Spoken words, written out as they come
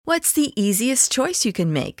What's the easiest choice you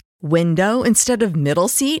can make? Window instead of middle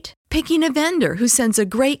seat? Picking a vendor who sends a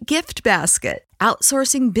great gift basket?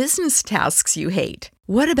 Outsourcing business tasks you hate?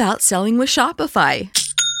 What about selling with Shopify?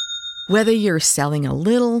 Whether you're selling a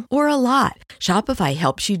little or a lot, Shopify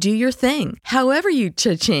helps you do your thing, however you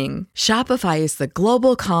cha-ching. Shopify is the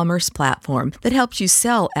global commerce platform that helps you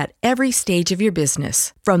sell at every stage of your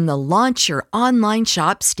business. From the launch your online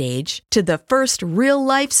shop stage to the first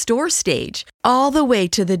real-life store stage, all the way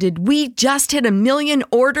to the did we just hit a million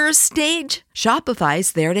orders stage.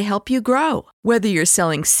 Shopify's there to help you grow. Whether you're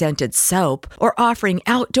selling scented soap or offering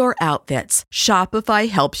outdoor outfits, Shopify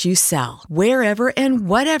helps you sell. Wherever and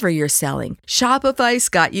whatever you're selling, Shopify's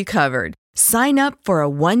got you covered. Sign up for a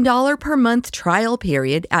 $1 per month trial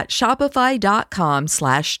period at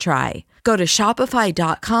shopify.com/try. Go to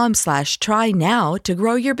shopify.com/try now to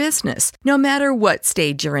grow your business, no matter what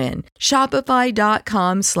stage you're in.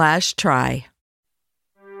 Shopify.com/try.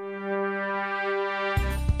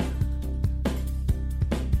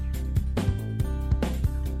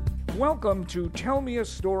 Welcome to Tell Me a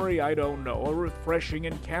Story I Don't Know, a refreshing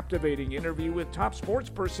and captivating interview with top sports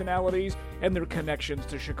personalities and their connections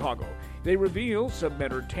to Chicago. They reveal some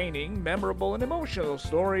entertaining, memorable, and emotional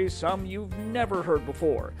stories, some you've never heard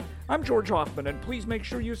before. I'm George Hoffman, and please make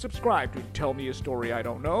sure you subscribe to Tell Me a Story I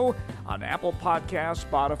Don't Know on Apple Podcasts,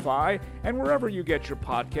 Spotify, and wherever you get your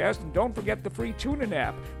podcast. And don't forget the free TuneIn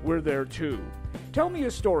app. We're there too. Tell Me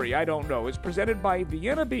a Story I Don't Know is presented by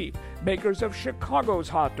Vienna Beef, makers of Chicago's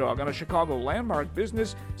hot dog, and a Chicago landmark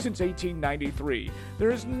business since 1893.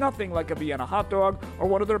 There is nothing like a Vienna hot dog or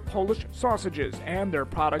one of their Polish sausages, and their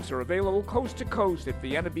products are available coast to coast at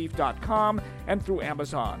viennabeef.com and through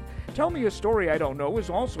Amazon. Tell Me a Story I Don't Know is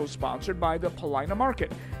also sponsored by the Paulina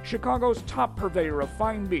Market, Chicago's top purveyor of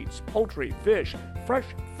fine meats, poultry, fish, fresh,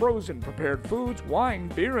 frozen, prepared foods, wine,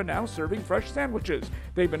 beer, and now serving fresh sandwiches.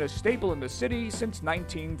 They've been a staple in the city since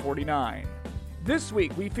 1949. This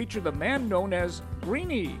week, we feature the man known as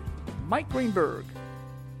Greenie, Mike Greenberg.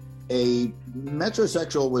 A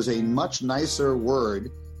metrosexual was a much nicer word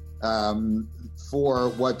for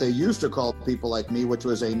what they used to call people like me, which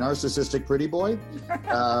was a narcissistic pretty boy.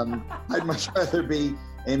 I'd much rather be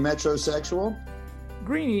a metrosexual.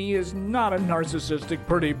 Greenie is not a narcissistic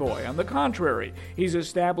pretty boy. On the contrary, he's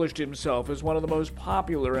established himself as one of the most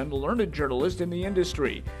popular and learned journalists in the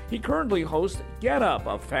industry. He currently hosts Get Up,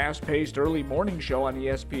 a fast-paced early morning show on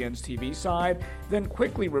ESPN's TV side, then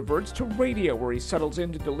quickly reverts to radio, where he settles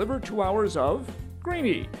in to deliver 2 hours of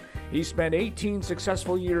Greenie. He spent 18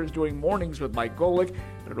 successful years doing mornings with Mike Golick,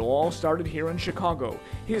 but it all started here in Chicago.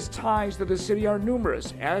 His ties to the city are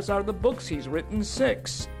numerous, as are the books he's written,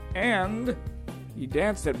 6. And he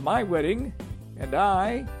danced at my wedding, and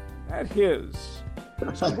I at his.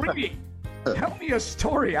 So, Greenie, tell me a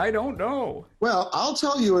story I don't know. Well, I'll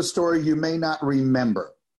tell you a story you may not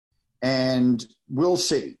remember, and we'll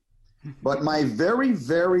see. But my very,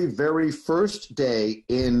 very, very first day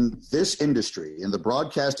in this industry, in the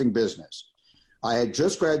broadcasting business, I had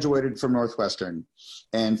just graduated from Northwestern,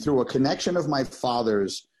 and through a connection of my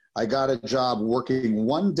father's, I got a job working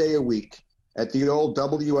 1 day a week at the old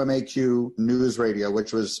WMAQ news radio,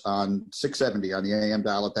 which was on 670 on the AM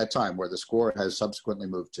dial at that time, where the Score has subsequently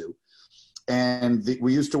moved to. And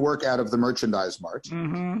we used to work out of the Merchandise Mart.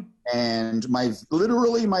 Mm-hmm. And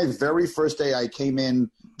literally my very first day, I came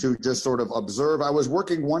in to just sort of observe. I was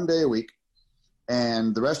working 1 day a week,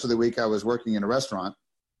 and the rest of the week I was working in a restaurant.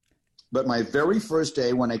 But my very first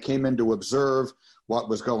day, when I came in to observe what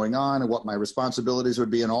was going on and what my responsibilities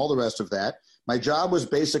would be and all the rest of that, my job was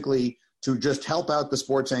basically to just help out the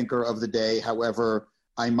sports anchor of the day, however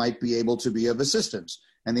I might be able to be of assistance.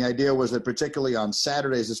 And the idea was that particularly on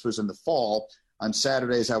Saturdays, this was in the fall, on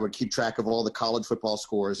Saturdays I would keep track of all the college football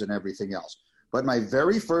scores and everything else. But my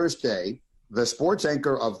very first day, the sports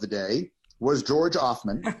anchor of the day was George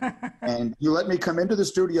Hoffman. And you let me come into the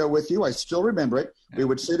studio with you. I still remember it. We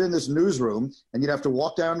would sit in this newsroom, and you'd have to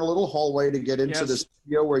walk down a little hallway to get into the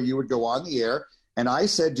studio where you would go on the air. And I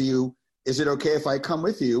said to you, is it okay if I come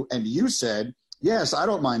with you? And you said, yes, I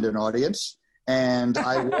don't mind an audience. And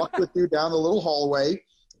I walked with you down the little hallway,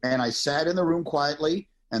 and I sat in the room quietly,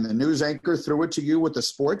 and the news anchor threw it to you with the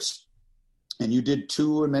sports, and you did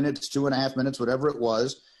 2 minutes, 2.5 minutes, whatever it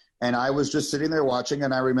was. And I was just sitting there watching,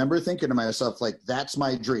 and I remember thinking to myself, like, that's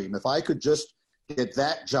my dream. If I could just get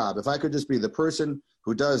that job, if I could just be the person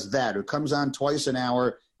who does that, who comes on twice an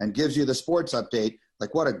hour and gives you the sports update,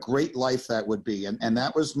 like, what a great life that would be. And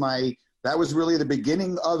that was really the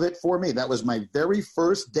beginning of it for me. That was my very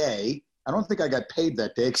first day. I don't think I got paid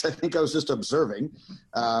that day because I think I was just observing.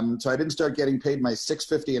 So I didn't start getting paid my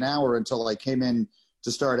 $6.50 an hour until I came in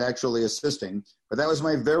to start actually assisting. But that was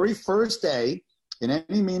my very first day in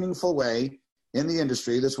any meaningful way in the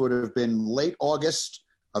industry. This would have been late August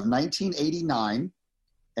of 1989.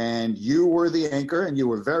 And you were the anchor, and you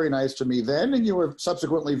were very nice to me then, and you were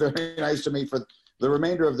subsequently very nice to me for the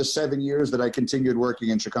remainder of the 7 years that I continued working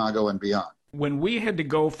in Chicago and beyond. When we had to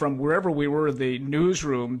go from wherever we were, the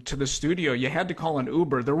newsroom, to the studio, you had to call an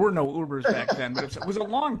Uber. There were no Ubers back then, but it was a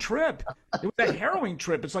long trip. It was a harrowing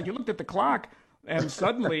trip. It's like you looked at the clock, and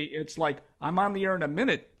suddenly it's like, I'm on the air in a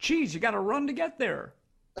minute. Geez, you got to run to get there.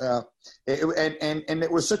 And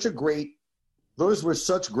it was such a great, those were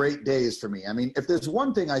such great days for me. I mean, if there's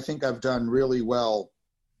one thing I think I've done really well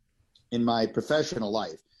in my professional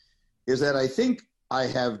life, is that I think I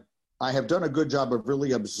have done a good job of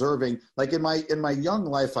really observing. Like in my young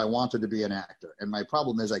life, I wanted to be an actor, and my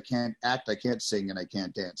problem is I can't act, I can't sing, and I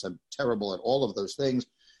can't dance. I'm terrible at all of those things,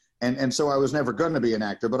 and so I was never going to be an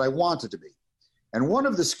actor, but I wanted to be. And one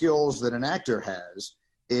of the skills that an actor has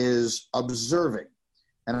is observing,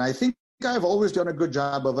 and I think I've always done a good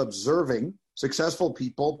job of observing successful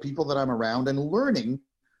people that I'm around, and learning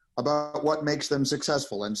about what makes them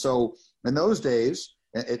successful. And so in those days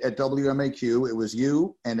at WMAQ, it was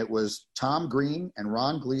you, and it was Tom Green and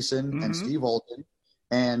Ron Gleason and Steve Alton.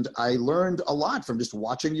 And I learned a lot from just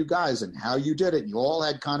watching you guys and how you did it. You all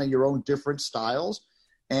had kind of your own different styles.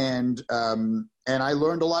 And I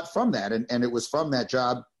learned a lot from that. And it was from that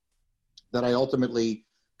job that I ultimately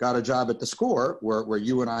got a job at The Score, where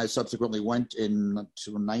you and I subsequently went to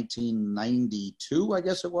 1992, I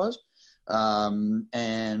guess it was.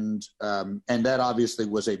 And that obviously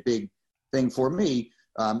was a big thing for me.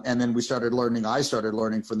 And then I started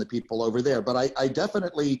learning from the people over there. But I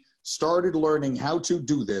definitely started learning how to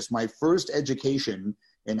do this. My first education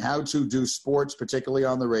in how to do sports, particularly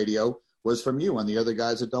on the radio, was from you and the other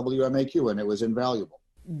guys at WMAQ, and it was invaluable.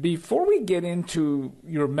 Before we get into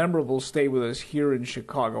your memorable stay with us here in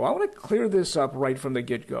Chicago, I want to clear this up right from the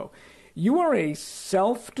get-go. You are a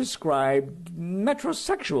self-described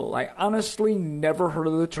metrosexual. I honestly never heard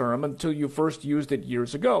of the term until you first used it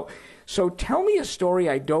years ago. So tell me a story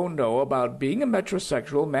I don't know about being a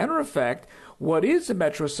metrosexual. Matter of fact, what is a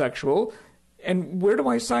metrosexual, and where do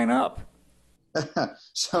I sign up?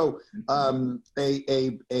 So a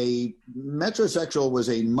metrosexual was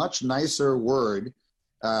a much nicer word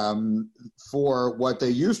for what they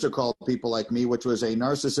used to call people like me, which was a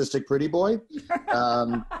narcissistic pretty boy.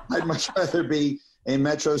 I'd much rather be a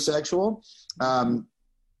metrosexual.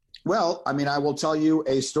 Well, I mean, I will tell you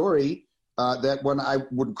a story that when I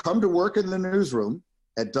would come to work in the newsroom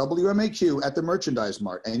at WMAQ at the Merchandise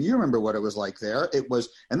Mart, and you remember what it was like there. It was,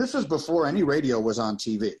 and this was before any radio was on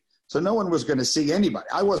TV. So no one was going to see anybody.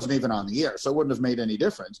 I wasn't even on the air, so it wouldn't have made any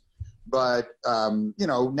difference. But,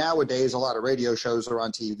 nowadays a lot of radio shows are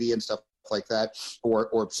on TV and stuff like that,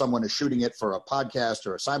 or someone is shooting it for a podcast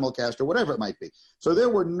or a simulcast or whatever it might be. So there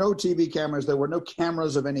were no TV cameras. There were no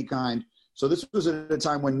cameras of any kind. So this was at a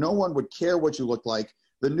time when no one would care what you looked like.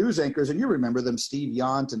 The news anchors, and you remember them, Steve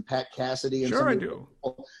Yount and Pat Cassidy. And sure I do.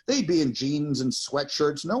 They'd be in jeans and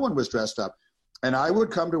sweatshirts. No one was dressed up. And I would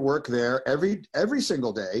come to work there every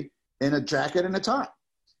single day in a jacket and a tie.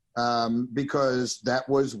 Because that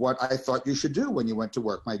was what I thought you should do when you went to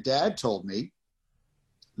work. My dad told me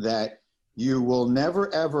that you will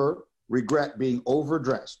never, ever regret being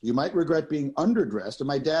overdressed. You might regret being underdressed. And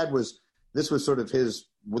my dad this was sort of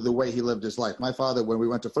the way he lived his life. My father, when we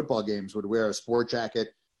went to football games, would wear a sport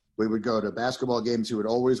jacket. We would go to basketball games. He would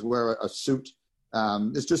always wear a suit.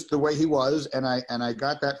 It's just the way he was. And I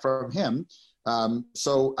got that from him.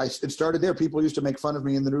 So it started there. People used to make fun of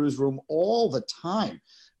me in the newsroom all the time.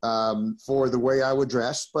 For the way I would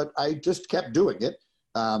dress, but I just kept doing it.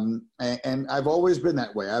 And I've always been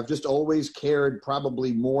that way. I've just always cared,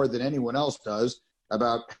 probably more than anyone else does,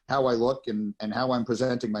 about how I look and how I'm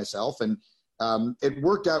presenting myself. And it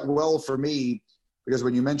worked out well for me, because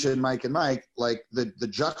when you mentioned Mike and Mike, like the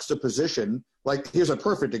juxtaposition, like here's a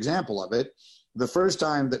perfect example of it. The first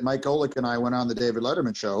time that Mike Golick and I went on the David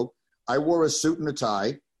Letterman show, I wore a suit and a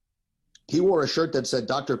tie. He wore a shirt that said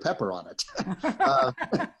Dr. Pepper on it,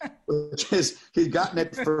 which is, he'd gotten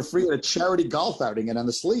it for free at a charity golf outing. And on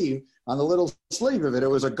the little sleeve of it, it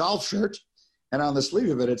was a golf shirt. And on the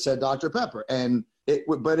sleeve of it, it said Dr. Pepper. And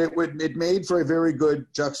it made for a very good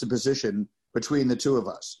juxtaposition between the two of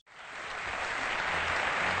us.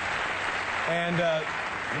 And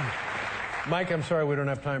Mike, I'm sorry we don't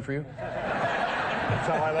have time for you. That's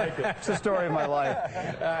how I like it. It's the story of my life.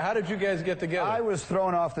 How did you guys get together? I was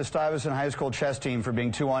thrown off the Stuyvesant High School chess team for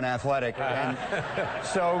being too unathletic. And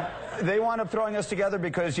so they wound up throwing us together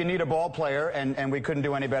because you need a ball player, and we couldn't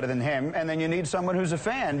do any better than him. And then you need someone who's a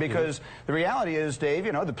fan, because the reality is, Dave,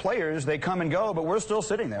 you know, the players, they come and go, but we're still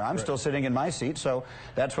sitting there. I'm still sitting in my seat, so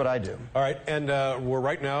that's what I do. All right, and we're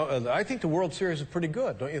right now, I think the World Series is pretty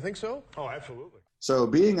good. Don't you think so? Oh, absolutely. So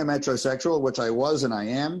being a metrosexual, which I was and I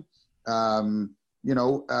am,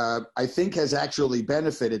 I think has actually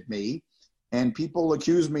benefited me. And people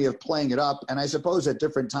accuse me of playing it up. And I suppose at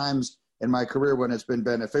different times in my career when it's been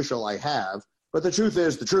beneficial, I have. But the truth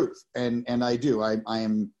is the truth. And I do.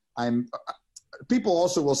 People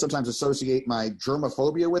also will sometimes associate my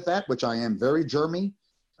germophobia with that, which I am very germy.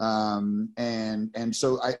 And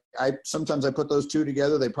so I sometimes I put those two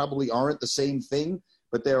together. They probably aren't the same thing,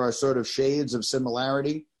 but there are sort of shades of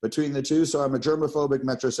similarity between the two. So I'm a germophobic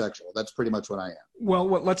metrosexual. That's pretty much what I am. Well,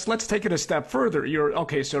 let's take it a step further. You're a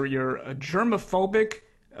germophobic,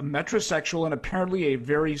 a metrosexual, and apparently a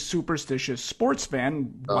very superstitious sports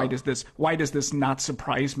fan. Why does this not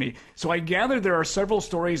surprise me? So I gather there are several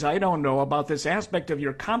stories I don't know about this aspect of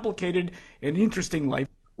your complicated and interesting life.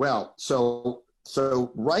 Well, so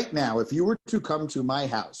right now, if you were to come to my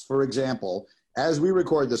house, for example, as we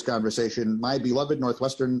record this conversation, my beloved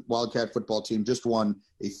Northwestern Wildcat football team just won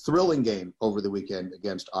a thrilling game over the weekend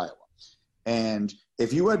against Iowa. And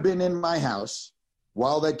if you had been in my house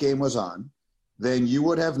while that game was on, then you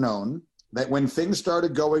would have known that when things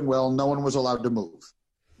started going well, no one was allowed to move.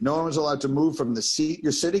 No one was allowed to move from the seat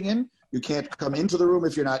you're sitting in. You can't come into the room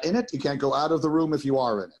if you're not in it. You can't go out of the room if you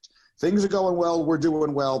are in it. Things are going well. We're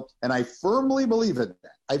doing well. And I firmly believe in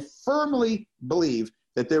that. I firmly believe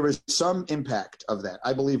that there is some impact of that.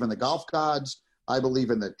 I believe in the golf gods. I believe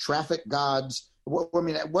in the traffic gods.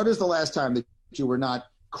 What is the last time that you were not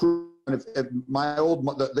cruising?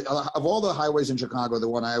 Of all the highways in Chicago, the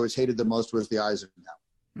one I always hated the most was the Eisenhower.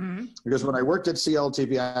 Mm-hmm. Because when I worked at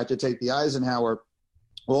CLTV, I had to take the Eisenhower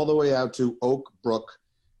all the way out to Oak Brook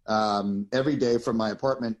every day from my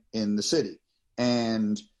apartment in the city.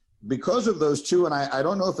 And because of those two, and I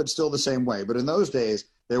don't know if it's still the same way, but in those days,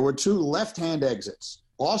 there were two left-hand exits.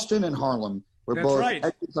 Austin and Harlem were both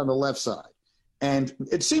exits on the left side. And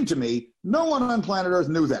it seemed to me, no one on planet Earth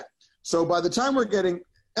knew that. So by the time we're getting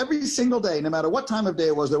every single day, no matter what time of day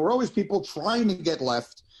it was, there were always people trying to get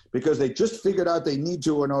left because they just figured out they need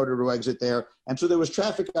to in order to exit there. And so there was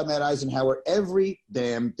traffic on that Eisenhower every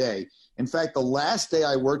damn day. In fact, the last day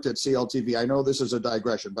I worked at CLTV, I know this is a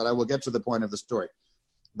digression, but I will get to the point of the story.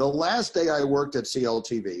 The last day I worked at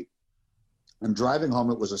CLTV, I'm driving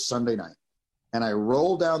home. It was a Sunday night. And I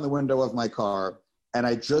rolled down the window of my car, and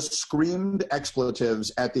I just screamed expletives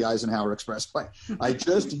at the Eisenhower Expressway. I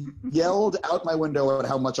just yelled out my window at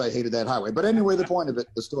how much I hated that highway. But anyway, the point of it,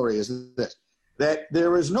 the story is this, that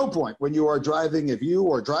there is no point when you are driving, if you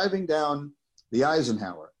are driving down the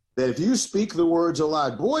Eisenhower, that if you speak the words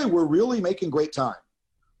aloud, boy, we're really making great time.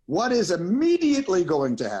 What is immediately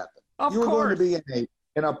going to happen? You're going to be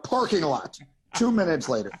in a parking lot 2 minutes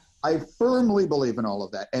later. I firmly believe in all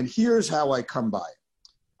of that. And here's how I come by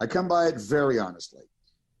it. I come by it very honestly.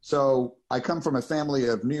 So I come from a family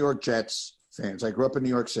of New York Jets fans. I grew up in New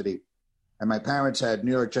York City, and my parents had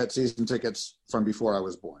New York Jets season tickets from before I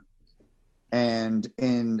was born. And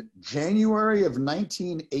in January of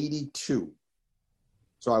 1982,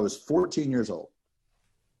 so I was 14 years old,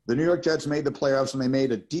 the New York Jets made the playoffs, and they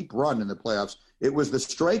made a deep run in the playoffs. It was the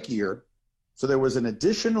strike year, so there was an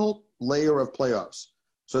additional layer of playoffs.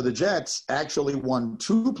 So the Jets actually won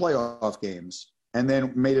 2 playoff games and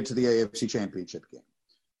then made it to the AFC Championship game.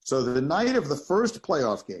 So the night of the first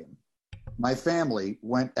playoff game, my family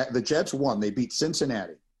went, the Jets won. They beat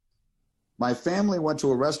Cincinnati. My family went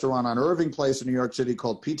to a restaurant on Irving Place in New York City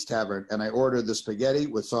called Pete's Tavern, and I ordered the spaghetti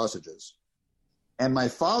with sausages. And my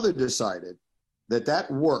father decided that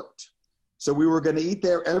worked. So we were going to eat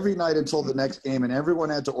there every night until the next game, and everyone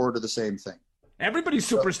had to order the same thing. Everybody's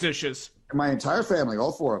superstitious. My entire family,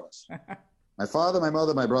 all 4 of us. My father, my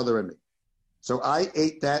mother, my brother, and me. So I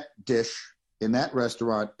ate that dish in that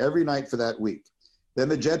restaurant every night for that week. Then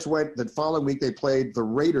the Jets went, the following week they played the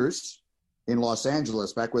Raiders in Los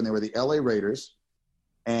Angeles, back when they were the LA Raiders,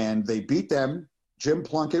 and they beat them. Jim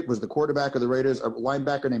Plunkett was the quarterback of the Raiders. A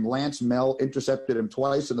linebacker named Lance Mel intercepted him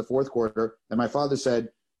twice in the fourth quarter, and my father said,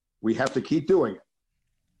 we have to keep doing it.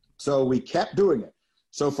 So we kept doing it.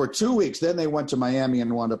 So for 2 weeks, then they went to Miami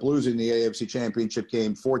and wound up losing the AFC Championship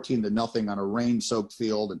game 14-0 on a rain-soaked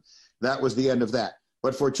field, and that was the end of that.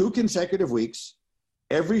 But for 2 consecutive weeks,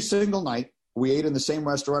 every single night, we ate in the same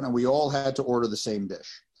restaurant, and we all had to order the same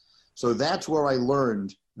dish. So that's where I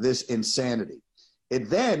learned this insanity. It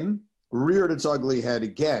then reared its ugly head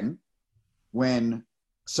again when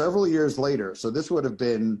several years later, so this would have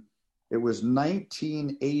been, it was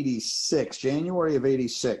 1986, January of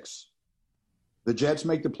 86, the Jets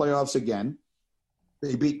make the playoffs again.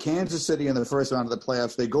 They beat Kansas City in the first round of the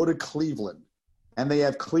playoffs. They go to Cleveland, and they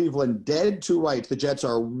have Cleveland dead to rights. The Jets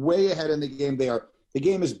are way ahead in the game. The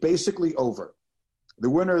game is basically over. The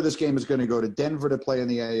winner of this game is going to go to Denver to play in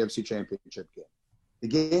the AFC Championship game. The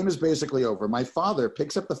game is basically over. My father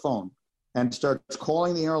picks up the phone and starts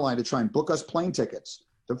calling the airline to try and book us plane tickets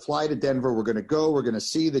to fly to Denver. We're going to go. We're going to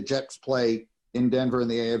see the Jets play in Denver in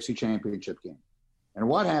the AFC Championship game. And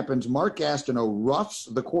what happens? Mark Gastineau roughs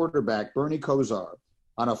the quarterback, Bernie Kosar,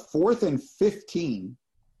 on a 4th and 15,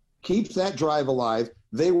 keeps that drive alive.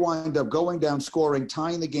 They wind up going down, scoring,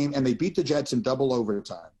 tying the game, and they beat the Jets in double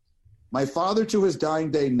overtime. My father, to his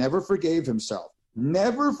dying day, never forgave himself,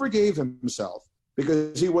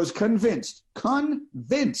 because he was convinced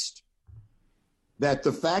that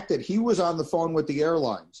the fact that he was on the phone with the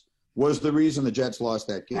airlines was the reason the Jets lost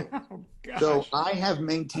that game. So I have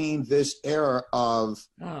maintained this era of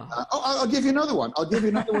I'll give you another one.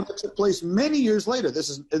 That took place many years later. This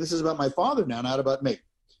is about my father now, not about me.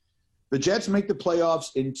 The Jets make the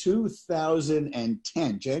playoffs in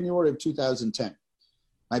 2010, January of 2010.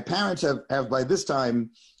 My parents have by this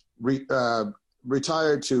time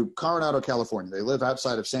retired to Coronado, California. They live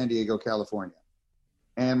outside of San Diego, California.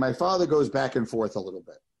 And my father goes back and forth a little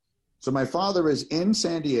bit. So my father is in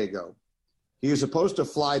San Diego. He is supposed to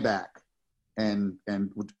fly back and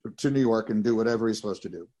to New York and do whatever he's supposed to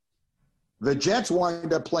do. The Jets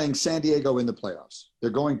wind up playing San Diego in the playoffs. They're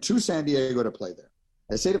going to San Diego to play there.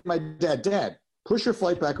 I say to my dad, push your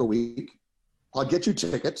flight back a week. I'll get you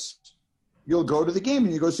tickets. You'll go to the game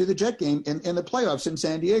and you go see the Jet game in the playoffs in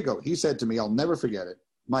San Diego. He said to me, I'll never forget it,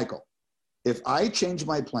 Michael, if I change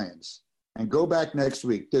my plans and go back next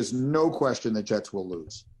week, there's no question the Jets will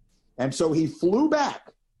lose. And so he flew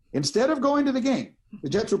back. Instead of going to the game, the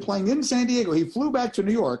Jets were playing in San Diego. He flew back to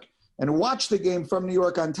New York and watched the game from New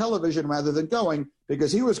York on television rather than going,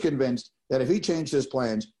 because he was convinced that if he changed his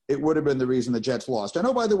plans, it would have been the reason the Jets lost. And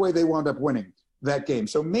oh, by the way, they wound up winning that game.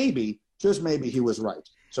 So maybe, just maybe, he was right.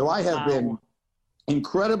 So I have been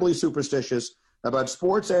incredibly superstitious about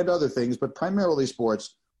sports and other things, but primarily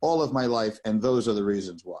sports, all of my life, and those are the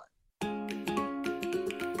reasons why.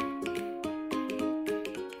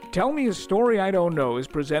 Tell Me a Story I Don't Know is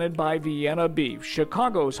presented by Vienna Beef,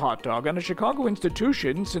 Chicago's hot dog, and a Chicago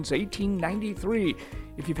institution since 1893.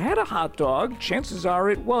 If you've had a hot dog, chances are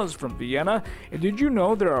it was from Vienna. And did you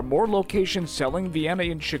know there are more locations selling Vienna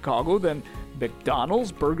in Chicago than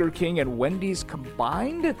McDonald's, Burger King, and Wendy's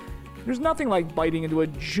combined? There's nothing like biting into a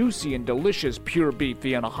juicy and delicious pure beef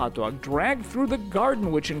Vienna hot dog dragged through the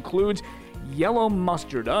garden, which includes yellow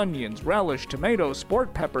mustard, onions, relish, tomatoes,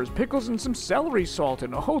 sport peppers, pickles, and some celery salt,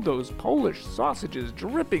 and oh, those Polish sausages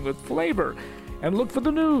dripping with flavor. And look for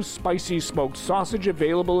the new spicy smoked sausage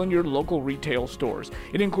available in your local retail stores.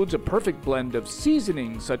 It includes a perfect blend of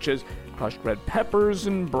seasonings such as crushed red peppers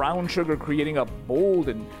and brown sugar, creating a bold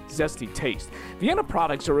and zesty taste. Vienna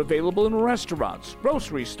products are available in restaurants,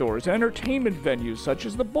 grocery stores, and entertainment venues such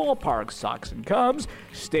as the ballpark, Sox and Cubs,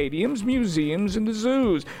 stadiums, museums, and the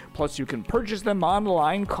zoos. Plus, you can purchase them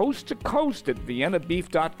online coast to coast at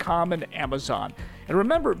viennabeef.com and Amazon. And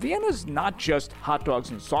remember, Vienna's not just hot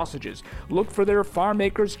dogs and sausages. Look for their farm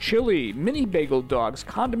makers chili, mini bagel dogs,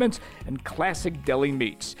 condiments, and classic deli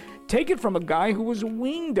meats. Take it from a guy who was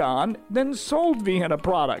weaned on, then sold Vienna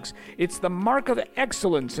products. It's the mark of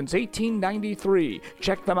excellence since 1893.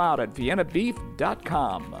 Check them out at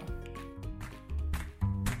viennabeef.com.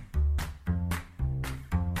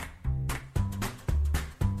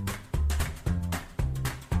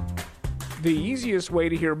 The easiest way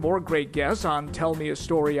to hear more great guests on Tell Me a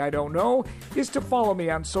Story I Don't Know is to follow me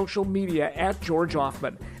on social media at George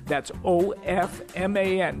Ofman. That's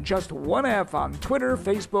OFMAN, just one F on Twitter,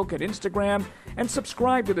 Facebook, and Instagram. And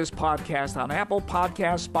subscribe to this podcast on Apple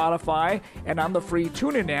Podcasts, Spotify, and on the free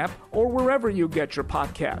TuneIn app or wherever you get your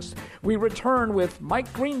podcasts. We return with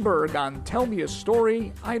Mike Greenberg on Tell Me a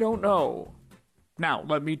Story I Don't Know. Now,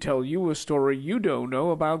 let me tell you a story you don't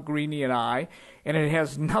know about Greenie and I, and it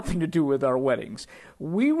has nothing to do with our weddings.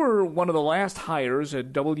 We were one of the last hires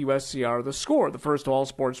at WSCR The Score, the first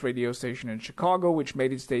all-sports radio station in Chicago, which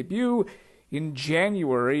made its debut in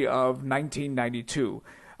January of 1992.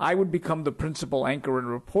 I would become the principal anchor and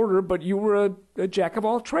reporter, but you were a jack of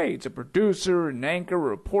all trades, a producer, an anchor, a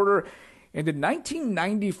reporter. And in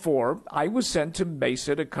 1994, I was sent to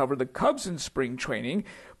Mesa to cover the Cubs in spring training,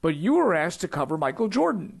 but you were asked to cover Michael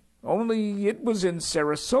Jordan. Only it was in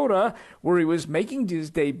Sarasota, where he was making his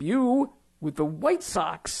debut with the White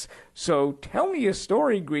Sox. So tell me a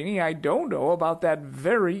story, Greeny, I don't know about that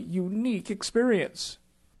very unique experience.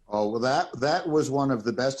 Oh, well, that was one of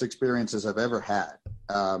the best experiences I've ever had,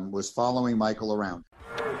 was following Michael around.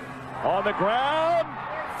 On the ground,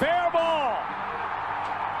 fair ball.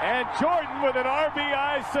 And Jordan with an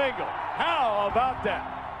RBI single. How about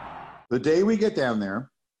that? The day we get down there,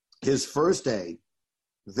 his first day,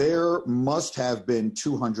 there must have been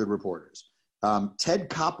 200 reporters. Ted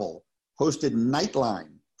Koppel hosted Nightline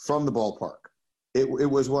from the ballpark. It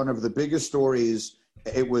was one of the biggest stories.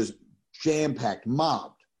 It was jam-packed,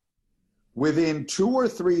 mobbed. Within 2 or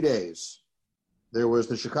 3 days, there was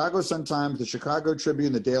the Chicago Sun-Times, the Chicago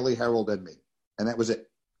Tribune, the Daily Herald, and me. And that was it.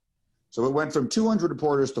 So it went from 200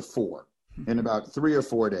 reporters to 4 in about 3 or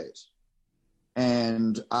 4 days.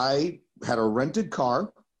 And I had a rented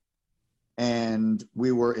car, and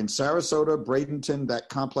we were in Sarasota, Bradenton. That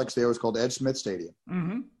complex there was called Ed Smith Stadium.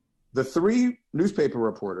 Mm-hmm. The 3 newspaper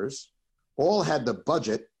reporters all had the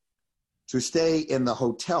budget to stay in the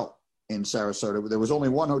hotel in Sarasota. There was only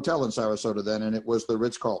one hotel in Sarasota then, and it was the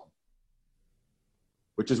Ritz-Carlton,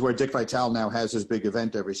 which is where Dick Vitale now has his big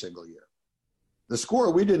event every single year. The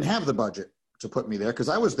Score, we didn't have the budget to put me there because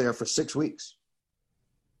I was there for 6 weeks.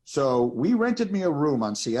 So we rented me a room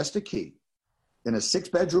on Siesta Key in a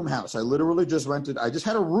 6-bedroom house. I literally just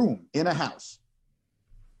had a room in a house.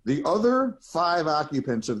 The other 5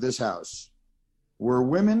 occupants of this house were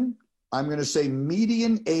women, I'm going to say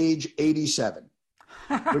median age 87,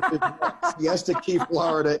 which is what Siesta Key,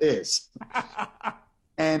 Florida is.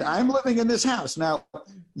 And I'm living in this house. Now,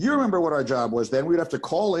 you remember what our job was then. We'd have to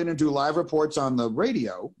call in and do live reports on the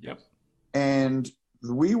radio. Yep. And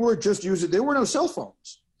we were just there were no cell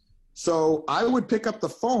phones. So I would pick up the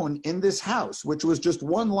phone in this house, which was just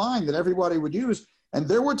one line that everybody would use. And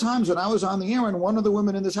there were times when I was on the air and one of the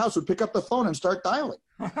women in this house would pick up the phone and start dialing.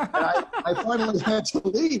 And I finally had to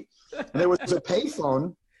leave. And there was a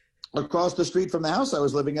payphone across the street from the house I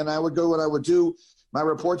was living in. I would go and I would do my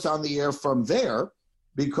reports on the air from there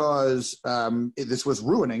because this was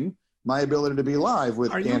ruining my ability to be live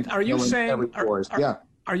with Are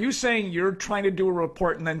you saying you're trying to do a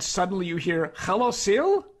report and then suddenly you hear, "Hello,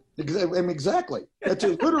 Seal"? Exactly. That's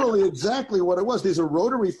literally exactly what it was. These are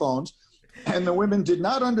rotary phones, and the women did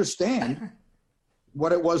not understand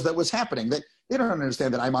what it was that was happening. They don't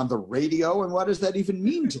understand that I'm on the radio, and what does that even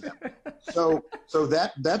mean to them? So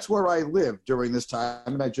that's where I lived during this time,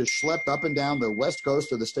 and I just schlepped up and down the west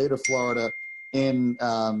coast of the state of Florida in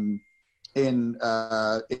a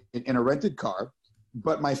rented car.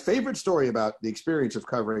 But my favorite story about the experience of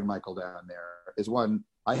covering Michael down there is one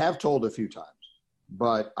I have told a few times,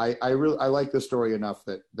 but I like the story enough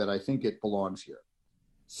that I think it belongs here.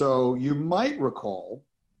 So you might recall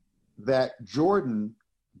that Jordan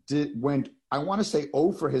went, I want to say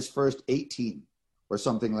 0 for his first 18 or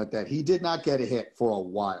something like that. He did not get a hit for a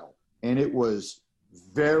while, and it was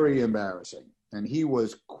very embarrassing, and he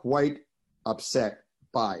was quite upset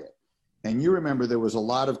by it. And you remember there was a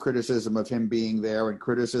lot of criticism of him being there and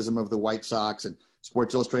criticism of the White Sox, and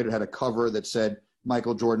Sports Illustrated had a cover that said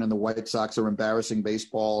Michael Jordan and the White Sox are embarrassing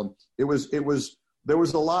baseball. And there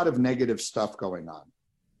was a lot of negative stuff going on.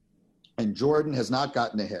 And Jordan has not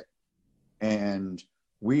gotten a hit. And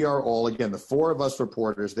we are all, again, the 4 of us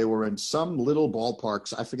reporters, they were in some little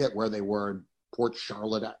ballparks. I forget where they were, in Port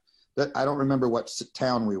Charlotte. I don't remember what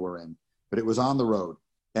town we were in, but it was on the road.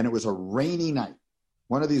 And it was a rainy night.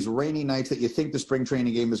 One of these rainy nights that you think the spring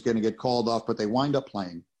training game is going to get called off, but they wind up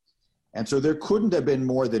playing. And so there couldn't have been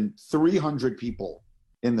more than 300 people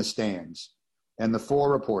in the stands and the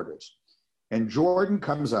 4 reporters. And Jordan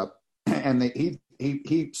comes up and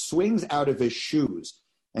he swings out of his shoes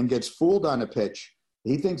and gets fooled on a pitch.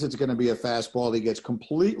 He thinks it's going to be a fastball. He gets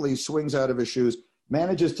completely swings out of his shoes,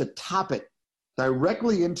 manages to top it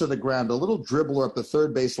directly into the ground, a little dribbler up the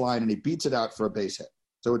third base line, and he beats it out for a base hit.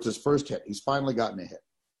 So it's his first hit. He's finally gotten a hit.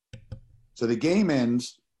 So the game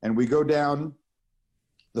ends, and we go down,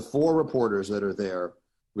 the 4 reporters that are there,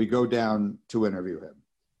 we go down to interview him.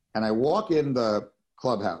 And I walk in the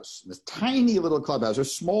clubhouse, this tiny little clubhouse. They're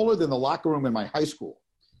smaller than the locker room in my high school.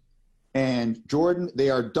 And Jordan, they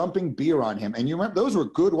are dumping beer on him. And you remember, those were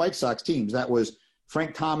good White Sox teams. That was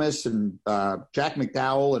Frank Thomas and Jack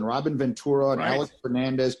McDowell and Robin Ventura and Alex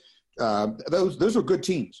Fernandez. Those were good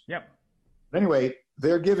teams. Yep. But anyway,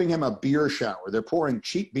 they're giving him a beer shower. They're pouring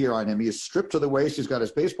cheap beer on him. He is stripped to the waist. He's got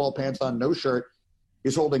his baseball pants on, no shirt.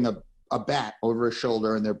 He's holding a bat over his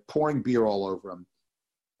shoulder, and they're pouring beer all over him.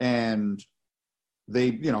 And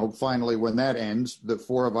they, finally, when that ends, the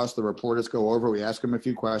 4 of us, the reporters, go over. We ask him a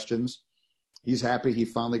few questions. He's happy. He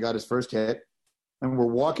finally got his first hit. and we're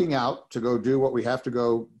walking out to go do what we have to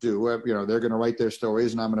go do. You know, they're going to write their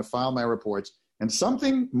stories, and I'm going to file my reports. And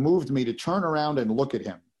something moved me to turn around and look at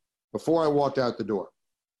him before I walked out the door.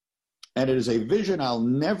 And it is a vision I'll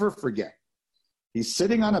never forget. He's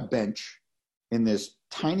sitting on a bench in this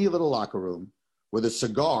tiny little locker room with a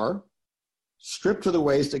cigar, stripped to the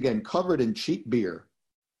waist, again, covered in cheap beer.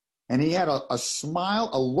 And he had a smile,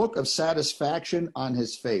 a look of satisfaction on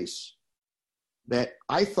his face that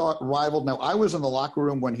I thought rivaled. Now, I was in the locker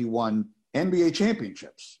room when he won NBA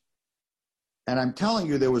championships. And I'm telling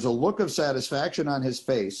you, there was a look of satisfaction on his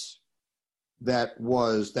face that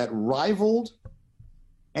rivaled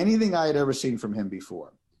anything I had ever seen from him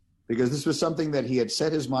before, because this was something that he had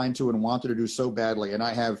set his mind to and wanted to do so badly. And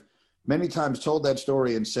I have many times told that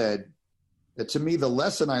story and said that, to me, the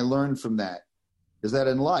lesson I learned from that is that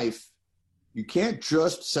in life, you can't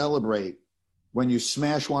just celebrate when you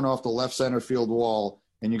smash one off the left center field wall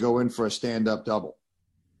and you go in for a stand-up double.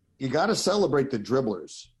 You got to celebrate the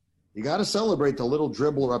dribblers. You got to celebrate the little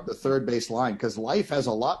dribbler up the third base line, because life has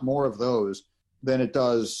a lot more of those than it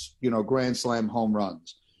does, you know, grand slam home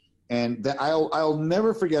runs. And that I'll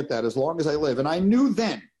never forget that as long as I live. And I knew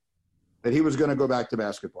then that he was going to go back to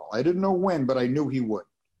basketball. I didn't know when, but I knew he would,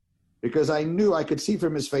 because I knew, I could see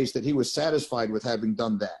from his face that he was satisfied with having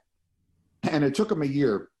done that. And it took him a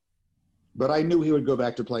year, but I knew he would go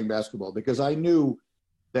back to playing basketball, because I knew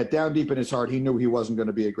that down deep in his heart, he knew he wasn't going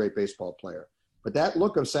to be a great baseball player. But that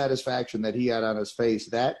look of satisfaction that he had on his face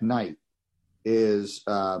that night is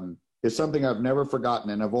something I've never forgotten.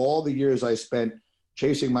 And of all the years I spent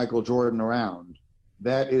chasing Michael Jordan around,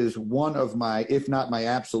 that is one of my, if not my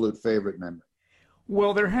absolute favorite memory.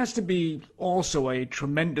 Well, there has to be also a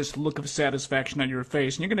tremendous look of satisfaction on your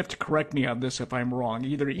face, and you're going to have to correct me on this if I'm wrong.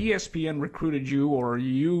 Either ESPN recruited you or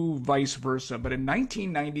you vice versa, but in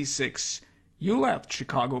 1996, you left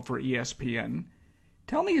Chicago for ESPN.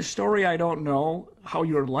 Tell me a story I don't know, how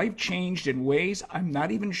your life changed in ways I'm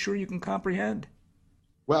not even sure you can comprehend.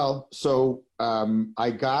 Well, so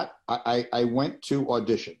I went to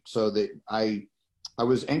audition. So I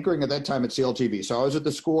was anchoring at that time at CLTV. So I was at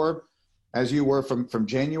the Score, as you were, from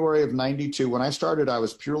January of '92. When I started, I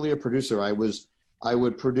was purely a producer. I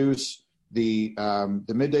would produce the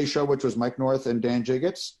midday show, which was Mike North and Dan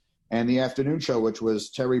Jiggets, and the afternoon show, which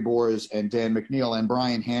was Terry Boers and Dan McNeil and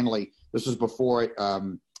Brian Hanley. This was before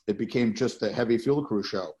it became just the Heavy Fuel Crew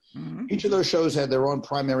show. Mm-hmm. Each of those shows had their own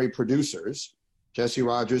primary producers. Jesse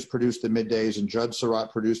Rogers produced the middays and Judd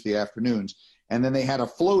Surratt produced the afternoons. And then they had a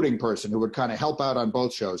floating person who would kind of help out on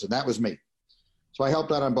both shows, and that was me. So I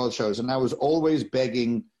helped out on both shows, and I was always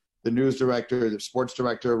begging the news director, the sports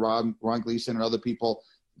director, Ron Gleason, and other people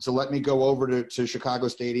to let me go over to Chicago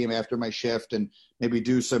Stadium after my shift and maybe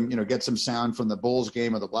do some, get some sound from the Bulls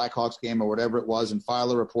game or the Blackhawks game or whatever it was, and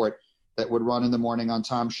file a report that would run in the morning on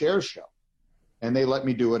Tom Scher's show. And they let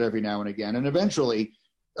me do it every now and again. And eventually,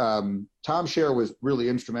 Tom Scher was really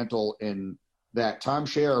instrumental in that. Tom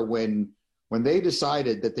Scher, when they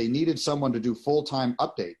decided that they needed someone to do full-time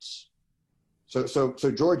updates. So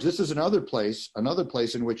George, this is another place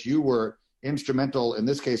in which you were instrumental. In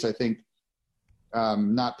this case, I think,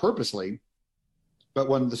 not purposely, but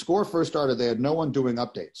when the Score first started, they had no one doing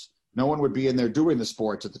updates. No one would be in there doing the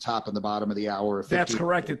sports at the top and the bottom of the hour. That's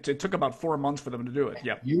correct. It took about 4 months for them to do it.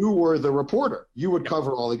 Yeah. You were the reporter. You would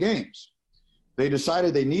cover all the games. They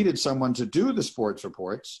decided they needed someone to do the sports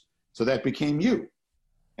reports, so that became you.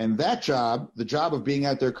 And that job, the job of being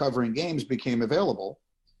out there covering games, became available.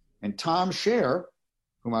 And Tom Scher,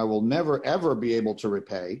 whom I will never, ever be able to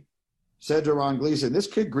repay, said to Ron Gleason, this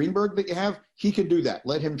kid Greenberg that you have, he can do that.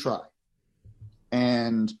 Let him try.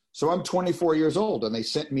 And so I'm 24 years old, and they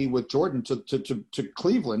sent me with Jordan to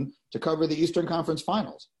Cleveland to cover the Eastern Conference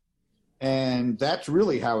Finals. And that's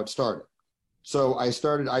really how it started. So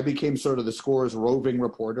I became sort of the Score's roving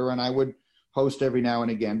reporter, and I would host every now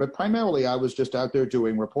and again. But primarily, I was just out there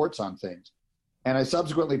doing reports on things. And I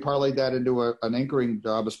subsequently parlayed that into an anchoring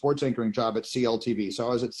job, a sports anchoring job at CLTV. So I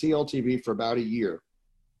was at CLTV for about a year.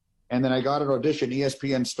 And then I got an audition.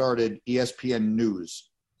 ESPN started ESPN News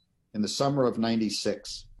in the summer of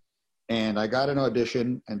 '96. And I got an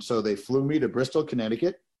audition. And so they flew me to Bristol,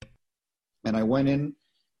 Connecticut. And I went in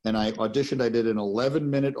and I auditioned. I did an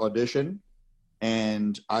 11-minute audition.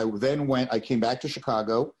 And I came back to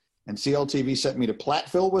Chicago, and CLTV sent me to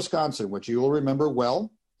Platteville, Wisconsin, which you will remember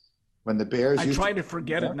well. When the Bears I try to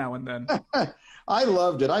forget it now and then. I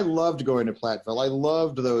loved it. I loved going to Platteville. I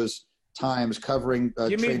loved those times covering.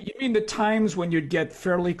 You mean the times when you'd get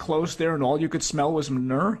fairly close there and all you could smell was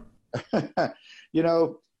manure?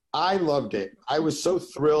 I loved it. I was so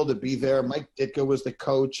thrilled to be there. Mike Ditka was the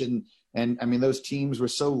coach, and And I mean, those teams were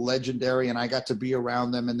so legendary, and I got to be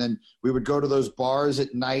around them. And then we would go to those bars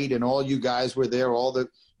at night, and all you guys were there.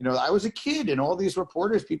 I was a kid, and all these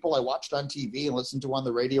reporters, people I watched on TV and listened to on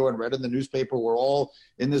the radio and read in the newspaper, were all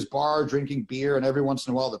in this bar drinking beer. And every once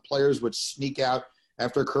in a while, the players would sneak out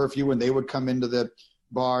after curfew, and they would come into the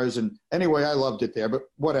bars. And anyway, I loved it there. But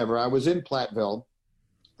whatever. I was in Platteville,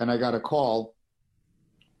 and I got a call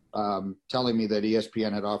telling me that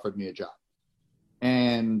ESPN had offered me a job.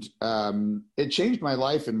 And it changed my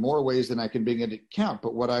life in more ways than I can begin to count.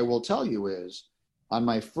 But what I will tell you is, on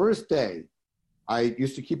my first day, I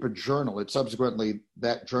used to keep a journal.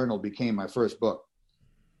 That journal became my first book.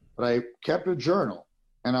 But I kept a journal.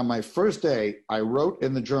 And on my first day, I wrote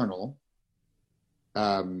in the journal,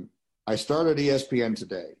 I started ESPN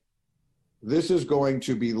today. This is going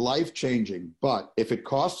to be life-changing, but if it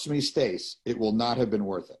costs me Stace, it will not have been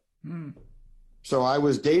worth it. Mm. So I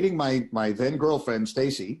was dating my then girlfriend,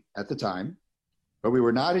 Stacy, at the time, but we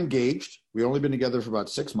were not engaged. We'd only been together for about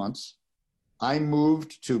 6 months. I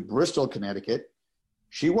moved to Bristol, Connecticut.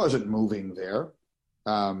 She wasn't moving there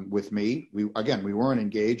with me. We weren't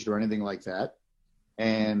engaged or anything like that.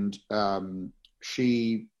 And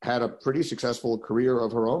she had a pretty successful career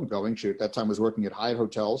of her own going. She, at that time, was working at Hyatt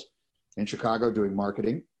Hotels in Chicago doing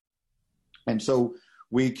marketing. And so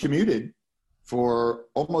we commuted for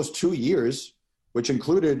almost 2 years, which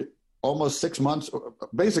included almost 6 months,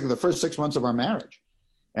 basically the first 6 months of our marriage.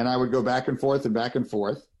 And I would go back and forth and back and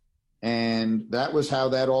forth. And that was how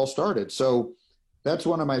that all started. So that's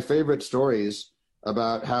one of my favorite stories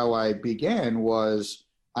about how I began. Was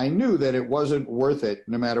I knew that it wasn't worth it,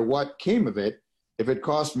 no matter what came of it, if it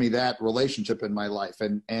cost me that relationship in my life.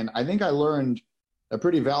 And I think I learned a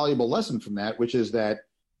pretty valuable lesson from that, which is that,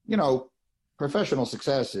 professional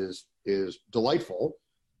success is delightful.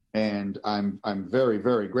 And I'm very,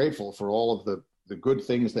 very grateful for all of the good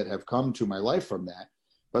things that have come to my life from that.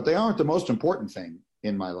 But they aren't the most important thing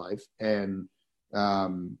in my life. And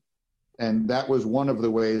that was one of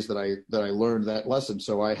the ways that I learned that lesson.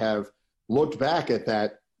 So I have looked back at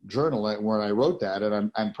that journal where I wrote that,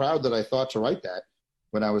 and I'm proud that I thought to write that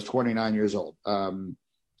when I was 29 years old.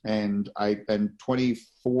 And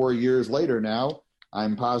 24 years later now,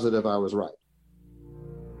 I'm positive I was right.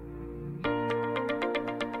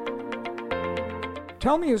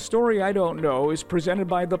 Tell Me a Story I Don't Know is presented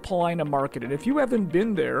by the Paulina Market, and if you haven't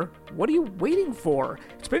been there, what are you waiting for?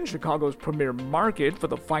 It's been Chicago's premier market for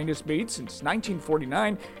the finest meats since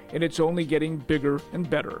 1949, and it's only getting bigger and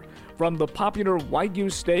better. From the popular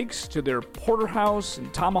Wagyu steaks to their porterhouse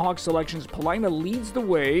and tomahawk selections, Paulina leads the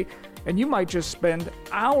way, and you might just spend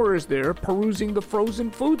hours there perusing the frozen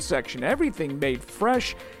food section. Everything made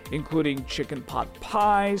fresh, including chicken pot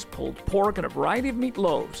pies, pulled pork, and a variety of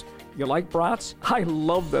meatloaves. You like brats? I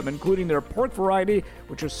love them, including their pork variety,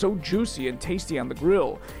 which are so juicy and tasty on the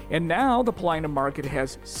grill. And now the Paulina Market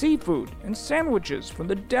has seafood and sandwiches from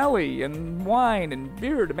the deli, and wine and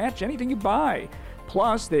beer to match anything you buy.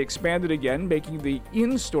 Plus, they expanded again, making the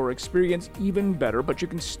in-store experience even better, but you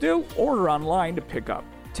can still order online to pick up.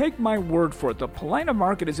 Take my word for it, the Paulina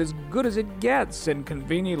Market is as good as it gets and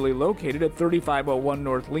conveniently located at 3501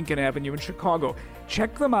 North Lincoln Avenue in Chicago.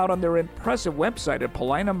 Check them out on their impressive website at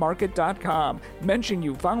paulinamarket.com. Mention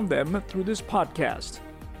you found them through this podcast.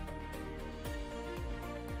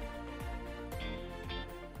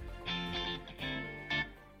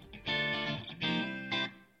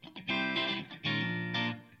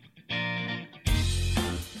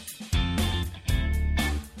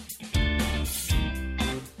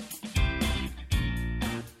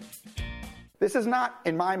 This is not,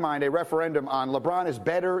 in my mind, a referendum on LeBron is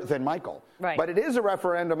better than Michael. Right. But it is a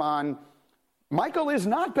referendum on Michael is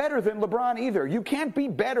not better than LeBron either. You can't be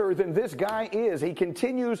better than this guy is. He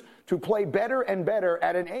continues to play better and better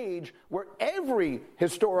at an age where every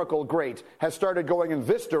historical great has started going in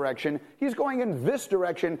this direction. He's going in this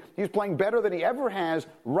direction. He's playing better than he ever has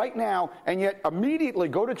right now. And yet immediately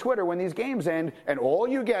go to Twitter when these games end, and all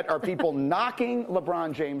you get are people knocking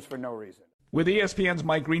LeBron James for no reason. With ESPN's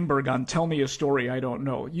Mike Greenberg on Tell Me a Story I Don't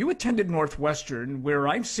Know. You attended Northwestern, where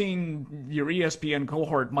I've seen your ESPN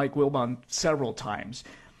cohort, Mike Wilbon, several times.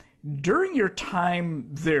 During your time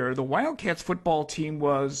there, the Wildcats football team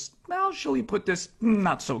was, well, shall we put this,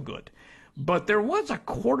 not so good. But there was a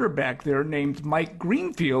quarterback there named Mike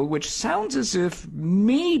Greenfield, which sounds as if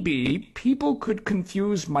maybe people could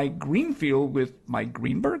confuse Mike Greenfield with Mike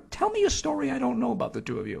Greenberg. Tell me a story I don't know about the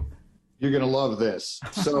two of you. You're going to love this.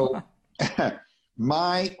 So...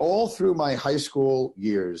 all through my high school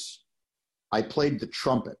years, I played the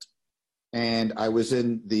trumpet, and I was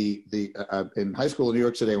in in high school in New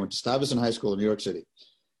York City. I went to Stuyvesant High School in New York City,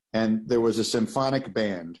 and there was a symphonic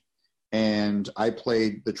band, and I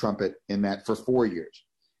played the trumpet in that for 4 years.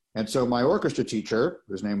 And so my orchestra teacher,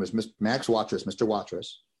 whose name was Max Watrous, Mr.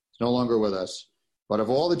 Watrous, is no longer with us. But of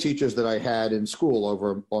all the teachers that I had in school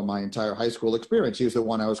over on my entire high school experience, he was the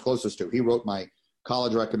one I was closest to. He wrote my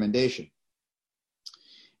college recommendation.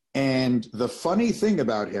 And the funny thing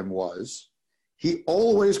about him was he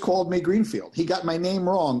always called me Greenfield. He got my name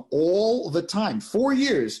wrong all the time. 4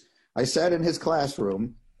 years I sat in his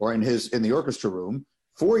classroom or in the orchestra room.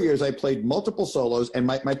 4 years I played multiple solos, and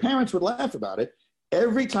my parents would laugh about it.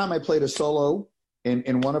 Every time I played a solo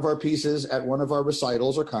in one of our pieces at one of our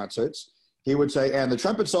recitals or concerts, he would say, and the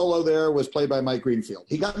trumpet solo there was played by Mike Greenfield.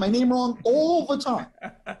 He got my name wrong all the time.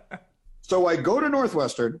 So I go to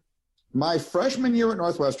Northwestern. My freshman year at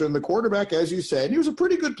Northwestern, the quarterback, as you said, he was a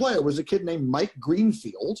pretty good player, was a kid named Mike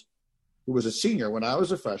Greenfield, who was a senior when I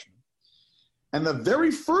was a freshman. And the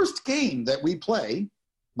very first game that we play,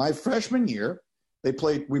 my freshman year, we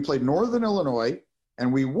played Northern Illinois,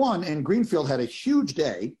 and we won, and Greenfield had a huge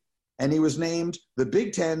day, and he was named the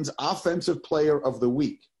Big Ten's Offensive Player of the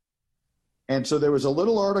Week. And so there was a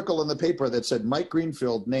little article in the paper that said Mike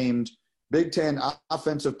Greenfield named Big Ten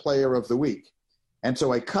Offensive Player of the Week. And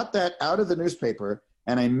so I cut that out of the newspaper,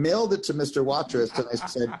 and I mailed it to Mr. Watrous, and I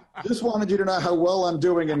said, just wanted you to know how well I'm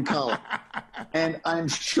doing in college. And I'm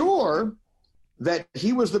sure that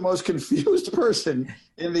he was the most confused person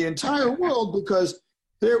in the entire world, because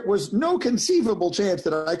there was no conceivable chance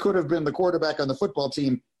that I could have been the quarterback on the football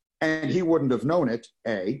team and he wouldn't have known it,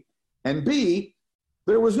 A. And B,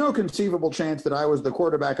 there was no conceivable chance that I was the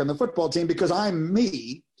quarterback on the football team because I'm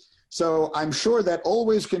me. So I'm sure that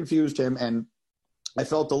always confused him, and I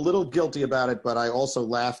felt a little guilty about it, but I also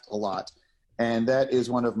laughed a lot. And that is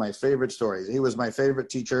one of my favorite stories. He was my favorite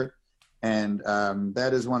teacher, and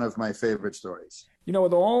that is one of my favorite stories. You know,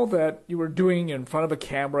 with all that you were doing in front of a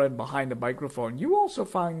camera and behind a microphone, you also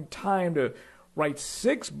found time to write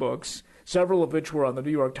 6 books, several of which were on the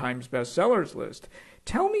New York Times bestsellers list.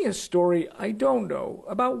 Tell me a story I don't know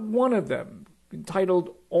about one of them,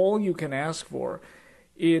 entitled All You Can Ask For,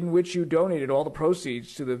 in which you donated all the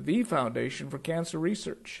proceeds to the V Foundation for Cancer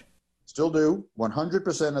Research. Still do.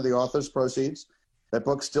 100% of the author's proceeds. That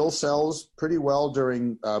book still sells pretty well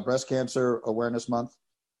during Breast Cancer Awareness Month.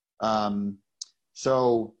 When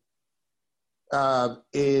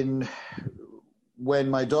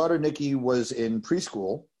my daughter Nikki was in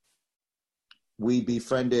preschool, we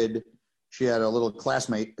befriended, she had a little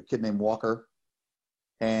classmate, a kid named Walker.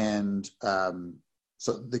 And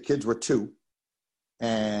so the kids were 2.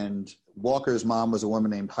 And Walker's mom was a woman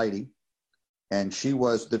named Heidi. And she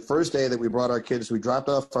was, the first day that we brought our kids, we dropped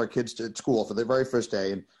off our kids to school for the very first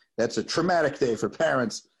day. And that's a traumatic day for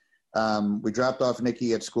parents. We dropped off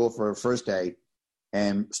Nikki at school for her first day.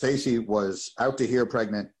 And Stacy was out to here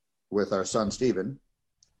pregnant with our son, Stephen.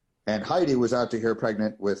 And Heidi was out to here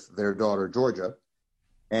pregnant with their daughter, Georgia.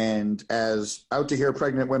 And as out to here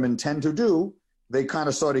pregnant women tend to do, they kind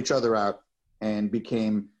of sought each other out and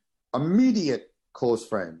became immediate close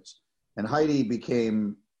friends. And Heidi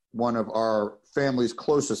became one of our family's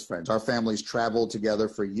closest friends. Our families traveled together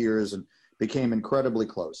for years and became incredibly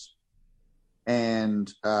close.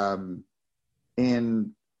 And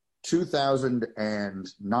in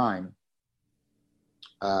 2009,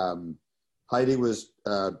 Heidi was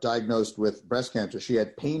diagnosed with breast cancer. She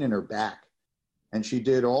had pain in her back, and she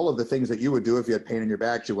did all of the things that you would do if you had pain in your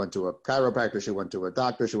back. She went to a chiropractor, she went to a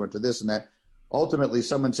doctor, she went to this and that. Ultimately,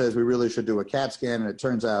 someone says we really should do a CAT scan, and it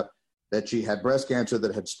turns out that she had breast cancer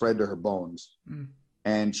that had spread to her bones.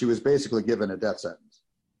 And she was basically given a death sentence.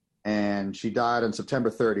 And she died on September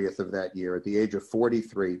 30th of that year at the age of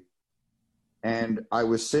 43. And I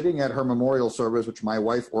was sitting at her memorial service, which my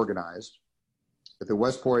wife organized, at the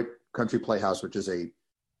Westport Country Playhouse, which is a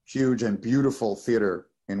huge and beautiful theater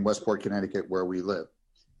in Westport, Connecticut, where we live.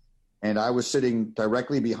 And I was sitting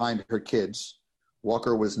directly behind her kids.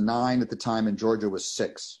 Walker was 9 at the time, and Georgia was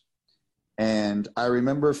 6. And I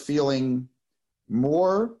remember feeling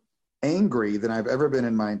more angry than I've ever been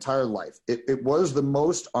in my entire life. It was the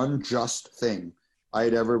most unjust thing I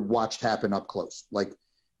had ever watched happen up close. Like,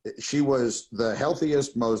 she was the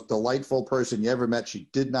healthiest, most delightful person you ever met. She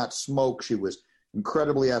did not smoke. She was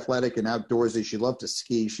incredibly athletic and outdoorsy. She loved to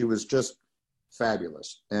ski. She was just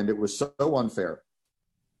fabulous. And it was so unfair.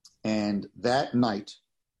 And that night,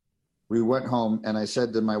 we went home, and I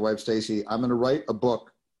said to my wife, Stacy, I'm going to write a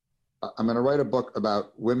book. I'm going to write a book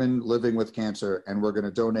about women living with cancer, and we're going to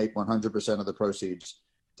donate 100% of the proceeds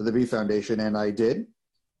to the V Foundation. And I did.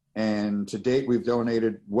 And to date, we've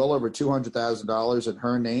donated well over $200,000 in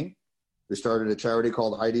her name. We started a charity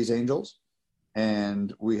called Heidi's Angels,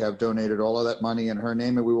 and we have donated all of that money in her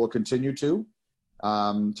name, and we will continue to.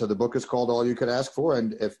 So the book is called All You Could Ask For.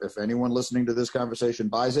 And if anyone listening to this conversation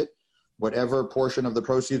buys it, whatever portion of the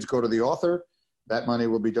proceeds go to the author, that money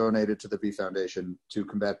will be donated to the V Foundation to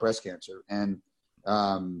combat breast cancer. And,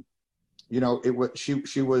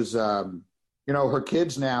 she was, her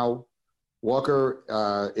kids now,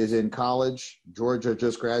 Walker is in college. Georgia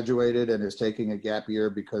just graduated and is taking a gap year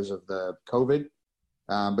because of the COVID.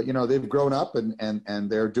 But, they've grown up and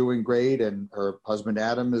they're doing great. And her husband,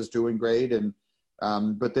 Adam, is doing great. And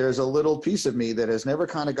but there's a little piece of me that has never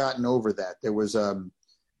kind of gotten over that. There was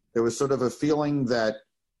sort of a feeling that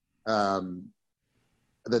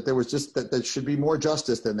that there was just that there should be more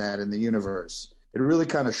justice than that in the universe. It really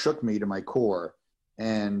kind of shook me to my core.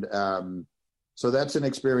 And so that's an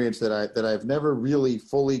experience that I've never really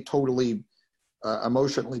fully, totally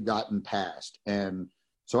emotionally gotten past. And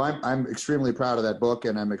so I'm extremely proud of that book,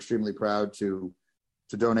 and I'm extremely proud to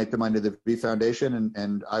donate the money to the V Foundation,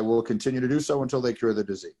 and I will continue to do so until they cure the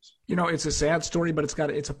disease. It's a sad story, but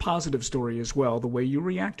it's a positive story as well, the way you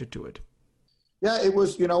reacted to it. Yeah, it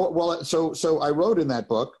was, so I wrote in that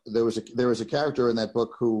book, there was a character in that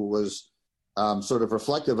book who was sort of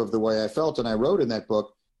reflective of the way I felt. And I wrote in that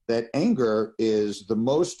book that anger is the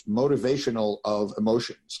most motivational of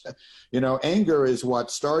emotions. Anger is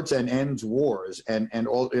what starts and ends wars, and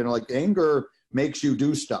all, like anger makes you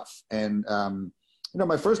do stuff. And,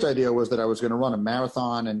 my first idea was that I was going to run a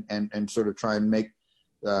marathon and sort of try and make,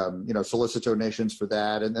 solicit donations for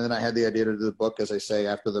that. And then I had the idea to do the book, as I say,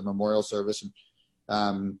 after the memorial service.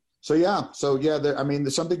 And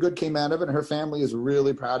something good came out of it. And her family is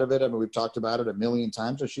really proud of it. I mean, we've talked about it a million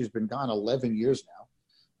times. So she's been gone 11 years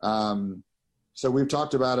now. So we've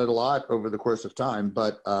talked about it a lot over the course of time.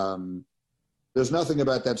 But there's nothing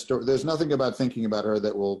about that story. There's nothing about thinking about her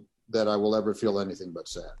that I will ever feel anything but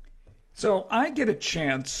sad. So I get a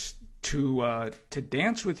chance to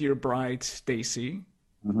dance with your bride, Stacey,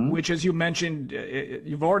 mm-hmm. which, as you mentioned,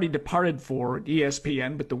 you've already departed for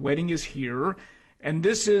ESPN, but the wedding is here. And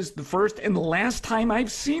this is the first and the last time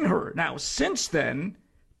I've seen her. Now, since then,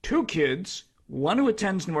 2 kids, one who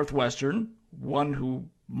attends Northwestern, one who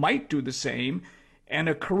might do the same, and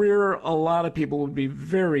a career a lot of people would be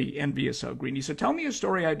very envious of, Greenie. So tell me a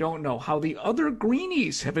story I don't know, how the other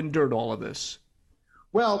Greenies have endured all of this.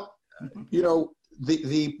 Well,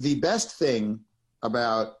 the best thing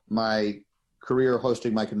about my career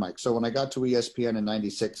hosting Mike and Mike. So when I got to ESPN in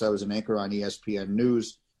 96, I was an anchor on ESPN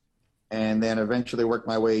News, and then eventually worked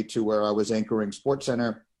my way to where I was anchoring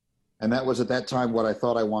SportsCenter. And that was at that time what I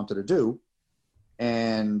thought I wanted to do.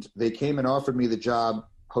 And they came and offered me the job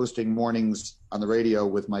hosting mornings on the radio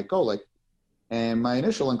with Mike Golick. And my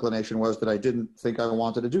initial inclination was that I didn't think I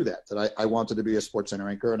wanted to do that I wanted to be a SportsCenter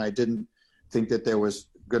anchor, and I didn't think that there was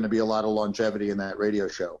going to be a lot of longevity in that radio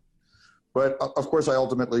show. But of course I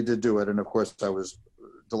ultimately did do it. And of course I was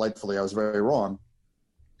very wrong.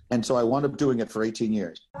 And so I wound up doing it for 18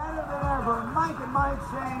 years. Better than ever, Mike and Mike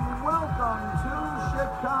saying, welcome to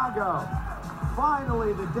Chicago.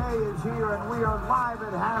 Finally, the day is here, and we are live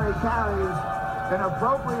at Harry Caray's in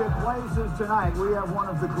appropriate places tonight. We have one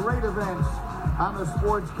of the great events on the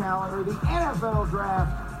sports calendar, the NFL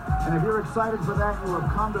Draft. And if you're excited for that, you have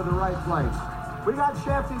come to the right place. We got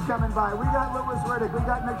Shefty coming by. We got Lewis Riddick. We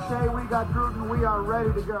got McShay. We got Gruden. We are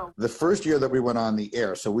ready to go. The first year that we went on the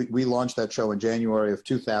air, so we launched that show in January of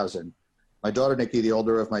 2000. My daughter, Nikki, the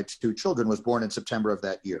older of my 2 children, was born in September of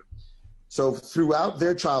that year. So throughout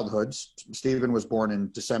their childhoods, Stephen was born in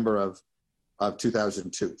December of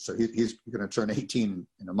 2002. So he's going to turn 18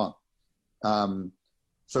 in a month.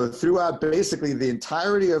 So throughout basically the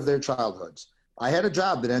entirety of their childhoods, I had a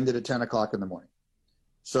job that ended at 10 o'clock in the morning.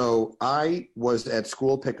 So I was at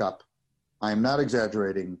school pickup, I'm not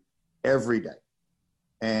exaggerating, every day.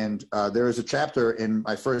 And there is a chapter in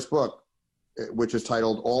my first book, which is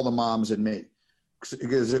titled All the Moms and Me.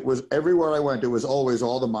 Because it was everywhere I went, it was always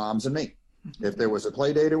all the moms and me. If there was a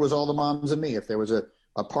play date, it was all the moms and me. If there was a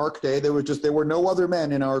park day, there were no other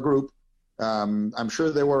men in our group. I'm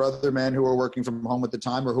sure there were other men who were working from home at the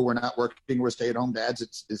time or who were not working, were stay-at-home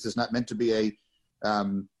dads. This is not meant to be a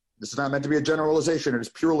generalization. It is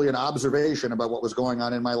purely an observation about what was going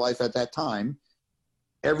on in my life at that time.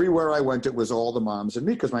 Everywhere I went, it was all the moms and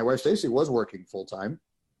me, because my wife, Stacey, was working full-time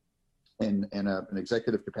in an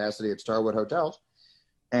executive capacity at Starwood Hotels.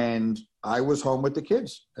 And I was home with the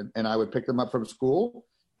kids, and I would pick them up from school,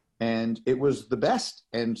 and it was the best.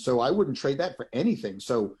 And so I wouldn't trade that for anything.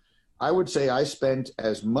 So I would say I spent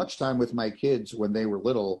as much time with my kids when they were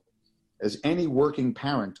little as any working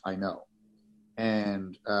parent I know.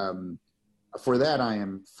 And for that, I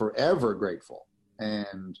am forever grateful.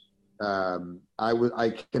 And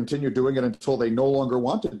I continued doing it until they no longer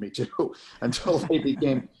wanted me to, until they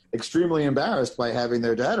became extremely embarrassed by having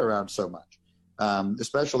their dad around so much,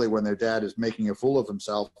 especially when their dad is making a fool of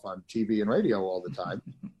himself on TV and radio all the time.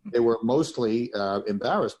 They were mostly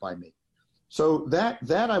embarrassed by me. So that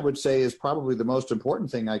I would say is probably the most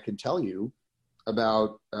important thing I can tell you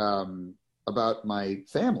about my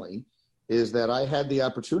family, is that I had the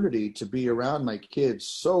opportunity to be around my kids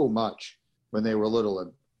so much when they were little,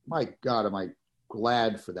 and my God, am I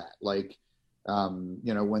glad for that. Like,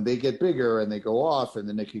 when they get bigger and they go off, and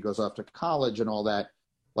then Nikki goes off to college and all that,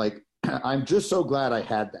 like, I'm just so glad I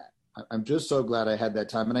had that. I'm just so glad I had that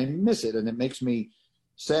time, and I miss it, and it makes me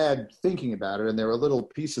sad thinking about it. And there are little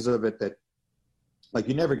pieces of it that, like,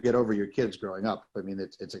 you never get over your kids growing up. I mean,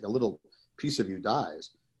 it's like a little piece of you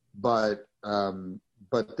dies, but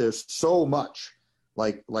there's so much,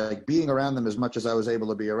 like being around them as much as I was able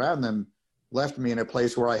to be around them left me in a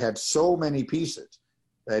place where I had so many pieces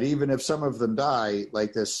that even if some of them die,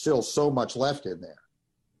 like, there's still so much left in there.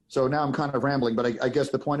 So now I'm kind of rambling, but I guess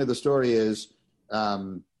the point of the story is,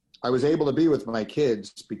 I was able to be with my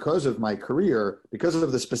kids because of my career, because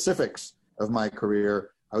of the specifics of my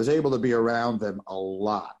career. I was able to be around them a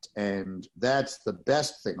lot. And that's the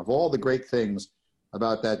best thing of all the great things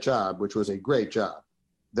about that job, which was a great job.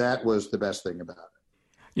 That was the best thing about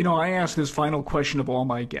it. I ask this final question of all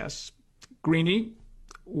my guests. Greeny,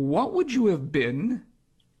 what would you have been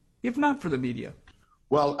if not for the media?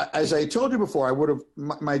 Well, as I told you before, I would have.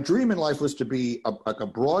 My dream in life was to be a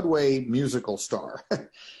Broadway musical star.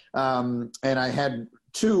 And I had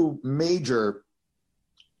two major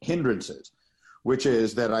hindrances, which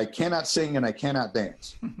is that I cannot sing and I cannot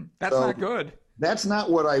dance. That's not good. That's not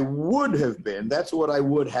what I would have been. That's what I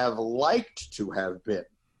would have liked to have been.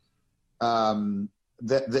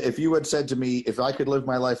 If you had said to me, if I could live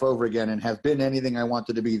my life over again and have been anything I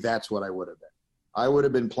wanted to be, that's what I would have been. I would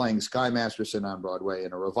have been playing Sky Masterson on Broadway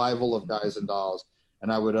in a revival of Guys and Dolls,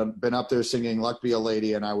 and I would have been up there singing Luck Be a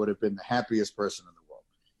Lady, and I would have been the happiest person in the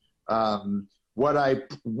world. What I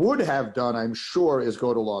would have done, I'm sure, is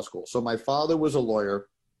go to law school. So my father was a lawyer.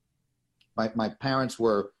 My parents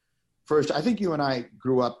were, first, I think you and I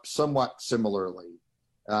grew up somewhat similarly,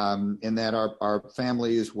 in that our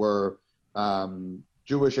families were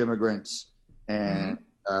Jewish immigrants. And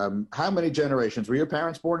how many generations? Were your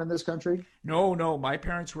parents born in this country? No. My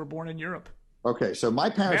parents were born in Europe. Okay, so my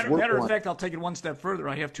parents were Matter born. of fact, I'll take it one step further.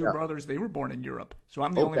 I have two brothers. They were born in Europe. So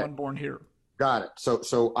I'm the only one born here. Got it.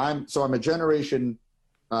 So I'm a generation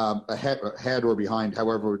ahead or behind,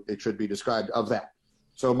 however it should be described, of that.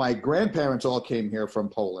 So my grandparents all came here from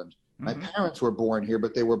Poland. My parents were born here,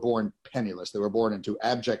 but they were born penniless. They were born into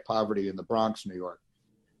abject poverty in the Bronx, New York.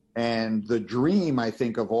 And the dream, I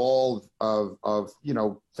think, of all of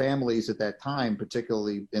families at that time,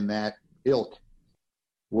 particularly in that ilk,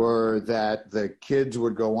 were that the kids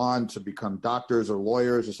would go on to become doctors or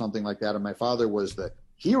lawyers or something like that. And my father was the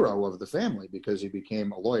hero of the family because he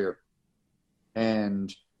became a lawyer.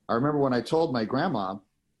 And I remember when I told my grandma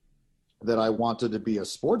that I wanted to be a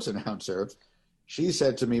sports announcer, she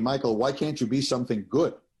said to me, Michael, why can't you be something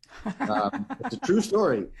good? It's a true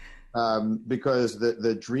story. Because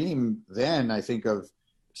the dream then, I think,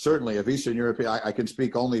 certainly of Eastern European, I can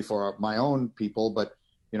speak only for my own people, but,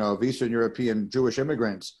 of Eastern European Jewish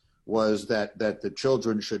immigrants, was that the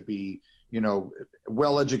children should be,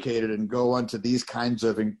 well-educated and go on to these kinds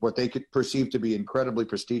of what they could perceive to be incredibly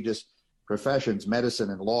prestigious professions, medicine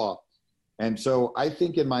and law. And so I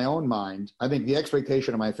think in my own mind, I think the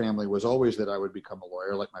expectation of my family was always that I would become a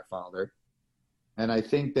lawyer like my father. And I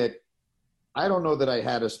think that, I don't know that I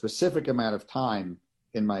had a specific amount of time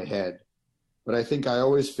in my head, but I think I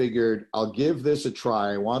always figured I'll give this a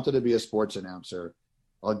try. I wanted to be a sports announcer.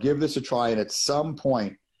 I'll give this a try. And at some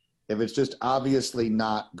point, if it's just obviously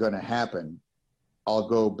not going to happen, I'll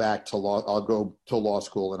go back to law. I'll go to law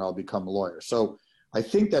school and I'll become a lawyer. So I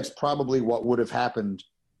think that's probably what would have happened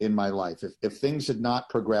in my life. If things had not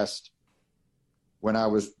progressed when I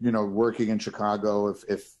was, working in Chicago,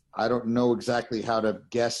 if I don't know exactly how to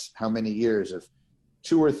guess how many years, if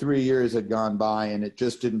 2 or 3 years had gone by and it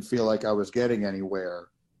just didn't feel like I was getting anywhere,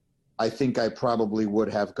 I think I probably would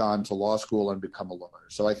have gone to law school and become a lawyer.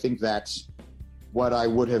 So I think that's what I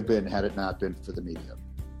would have been had it not been for the media.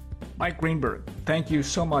 Mike Greenberg, thank you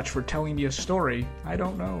so much for telling me a story I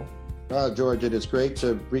don't know. George, it is great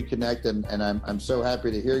to reconnect, and I'm so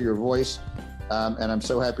happy to hear your voice, and I'm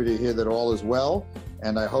so happy to hear that all is well.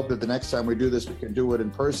 And I hope that the next time we do this, we can do it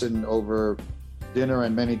in person over dinner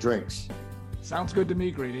and many drinks. Sounds good to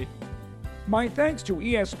me, Greeny. My thanks to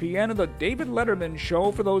ESPN and the David Letterman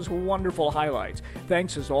Show for those wonderful highlights.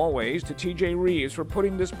 Thanks as always to TJ Reeves for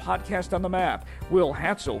putting this podcast on the map, Will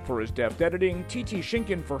Hatzel for his deft editing, TT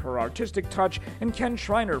Schinken for her artistic touch, and Ken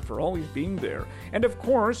Schreiner for always being there. And of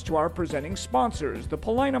course to our presenting sponsors, the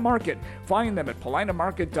Paulina Market. Find them at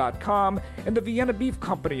paulinamarket.com, and the Vienna Beef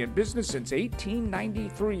Company, in business since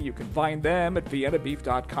 1893. You can find them at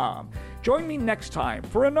viennabeef.com. Join me next time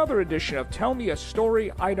for another edition of Tell Me a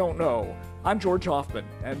Story I Don't Know. I'm George Hoffman,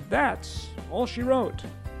 and that's all she wrote.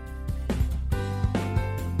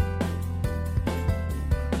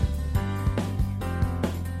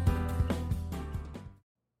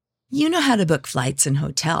 You know how to book flights and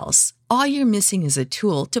hotels. All you're missing is a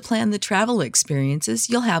tool to plan the travel experiences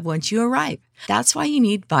you'll have once you arrive. That's why you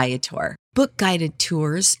need Viator. Book guided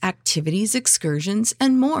tours, activities, excursions,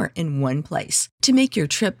 and more in one place to make your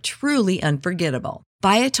trip truly unforgettable.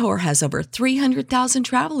 Viator has over 300,000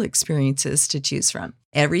 travel experiences to choose from.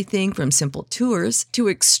 Everything from simple tours to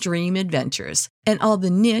extreme adventures and all the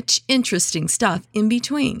niche, interesting stuff in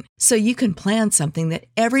between. So you can plan something that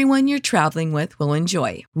everyone you're traveling with will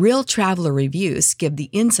enjoy. Real traveler reviews give the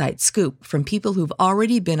inside scoop from people who've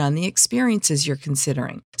already been on the experiences you're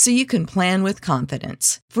considering. So you can plan with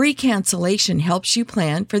confidence. Free cancellation helps you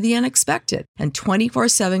plan for the unexpected. And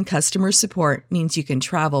 24/7 customer support means you can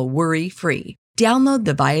travel worry-free. Download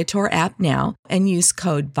the Viator app now and use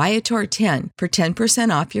code Viator10 for 10%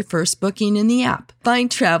 off your first booking in the app. Find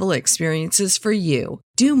travel experiences for you.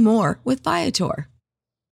 Do more with Viator.